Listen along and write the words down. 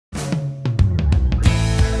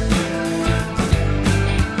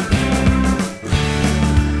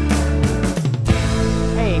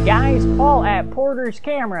Dale at Porter's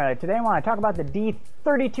Camera. Today I want to talk about the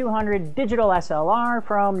D3200 digital SLR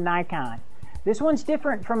from Nikon. This one's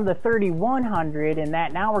different from the 3100 in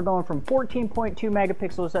that now we're going from 14.2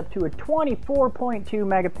 megapixels up to a 24.2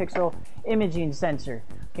 megapixel imaging sensor.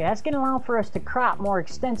 Okay, that's going to allow for us to crop more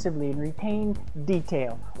extensively and retain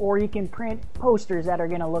detail, or you can print posters that are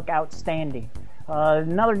going to look outstanding.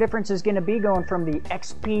 Another difference is going to be going from the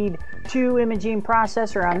Xp3 Imaging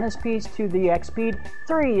Processor on this piece to the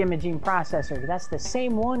Xp3 Imaging Processor. That's the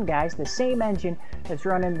same one, guys, the same engine that's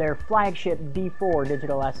running their flagship D4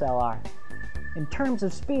 digital SLR. In terms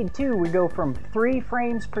of speed too, we go from 3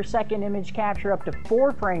 frames per second image capture up to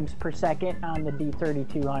 4 frames per second on the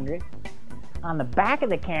D3200. On the back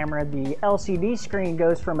of the camera, the LCD screen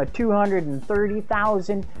goes from a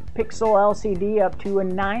 230,000 pixel LCD up to a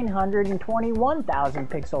 921,000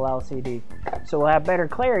 pixel LCD. So we'll have better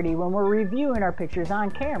clarity when we're reviewing our pictures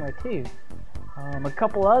on camera too. A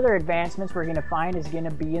couple other advancements we're going to find is going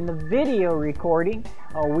to be in the video recording.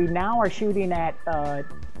 We now are shooting at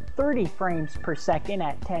 30 frames per second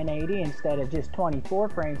at 1080 instead of just 24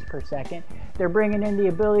 frames per second. They're bringing in the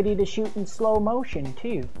ability to shoot in slow motion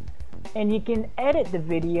too. And you can edit the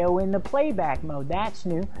video in the playback mode. That's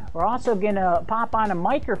new. We're also going to pop on a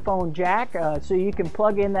microphone jack so you can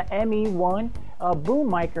plug in the ME1 boom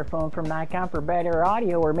microphone from Nikon for better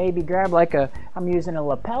audio, or maybe grab like I'm using a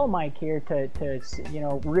lapel mic here to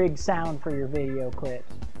rig sound for your video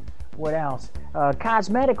clips. What else?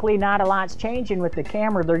 Cosmetically, not a lot's changing with the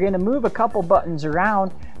camera. They're going to move a couple buttons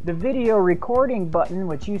around. The video recording button,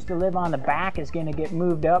 which used to live on the back, is going to get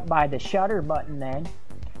moved up by the shutter button then.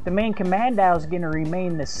 The main command dial is going to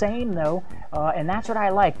remain the same though, and that's what I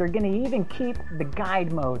like. They're going to even keep the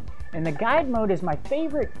guide mode. And the guide mode is my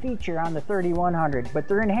favorite feature on the 3100, but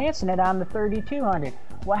they're enhancing it on the 3200.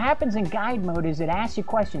 What happens in guide mode is it asks you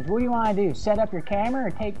questions. What do you want to do? Set up your camera or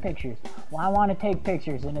take pictures? Well, I want to take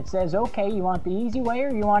pictures. And it says, okay, you want the easy way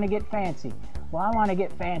or you want to get fancy? Well, I want to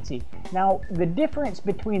get fancy. Now, the difference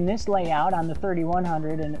between this layout on the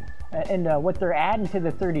 3100 and what they're adding to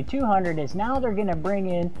the 3200 is now they're going to bring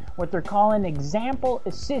in what they're calling example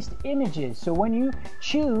assist images. So when you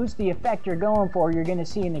choose the effect you're going for, you're going to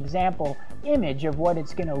see an example image of what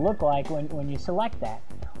it's going to look like when you select that.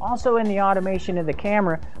 Also in the automation of the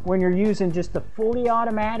camera, when you're using just the fully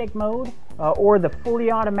automatic mode or the fully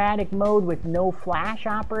automatic mode with no flash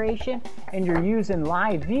operation, and you're using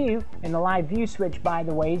live view, and the live view switch, by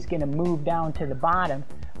the way, is going to move down to the bottom.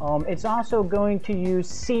 It's also going to use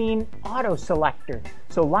scene auto selector.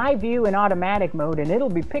 So live view in automatic mode, and it'll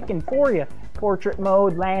be picking for you portrait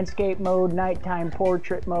mode, landscape mode, nighttime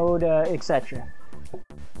portrait mode, etc.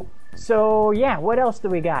 So yeah, what else do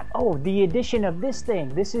we got? Oh, the addition of this thing.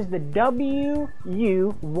 This is the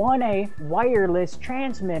WU1A wireless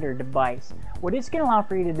transmitter device. What it's going to allow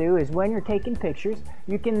for you to do is when you're taking pictures,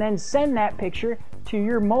 you can then send that picture to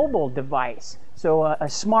your mobile device. So a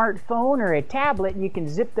smartphone or a tablet, you can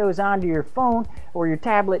zip those onto your phone or your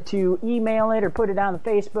tablet to email it or put it on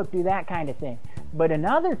Facebook, do that kind of thing. But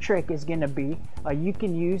another trick is going to be you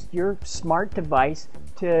can use your smart device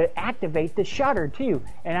to activate the shutter too.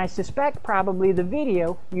 And I suspect probably the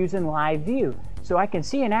video using live view. So I can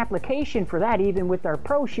see an application for that even with our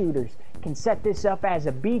pro shooters. Can set this up as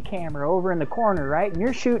a B camera over in the corner, right? And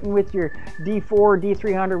you're shooting with your D4,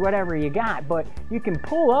 D300, whatever you got. But you can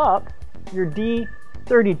pull up your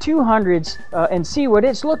D3200s and see what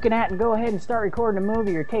it's looking at and go ahead and start recording a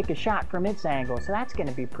movie or take a shot from its angle. So that's going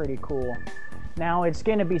to be pretty cool. Now it's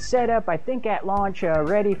going to be set up, I think, at launch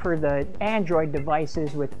ready for the Android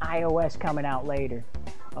devices with iOS coming out later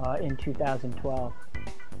in 2012.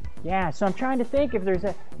 Yeah, so I'm trying to think if there's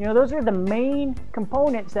those are the main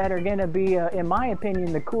components that are going to be, in my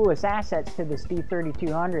opinion, the coolest assets to this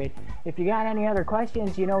D3200. If you got any other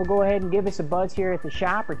questions, go ahead and give us a buzz here at the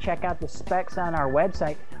shop or check out the specs on our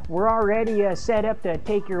website. We're already set up to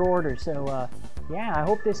take your order. So, yeah, I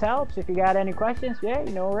hope this helps. If you got any questions, yeah,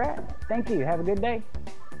 you know where we're at. Thank you. Have a good day.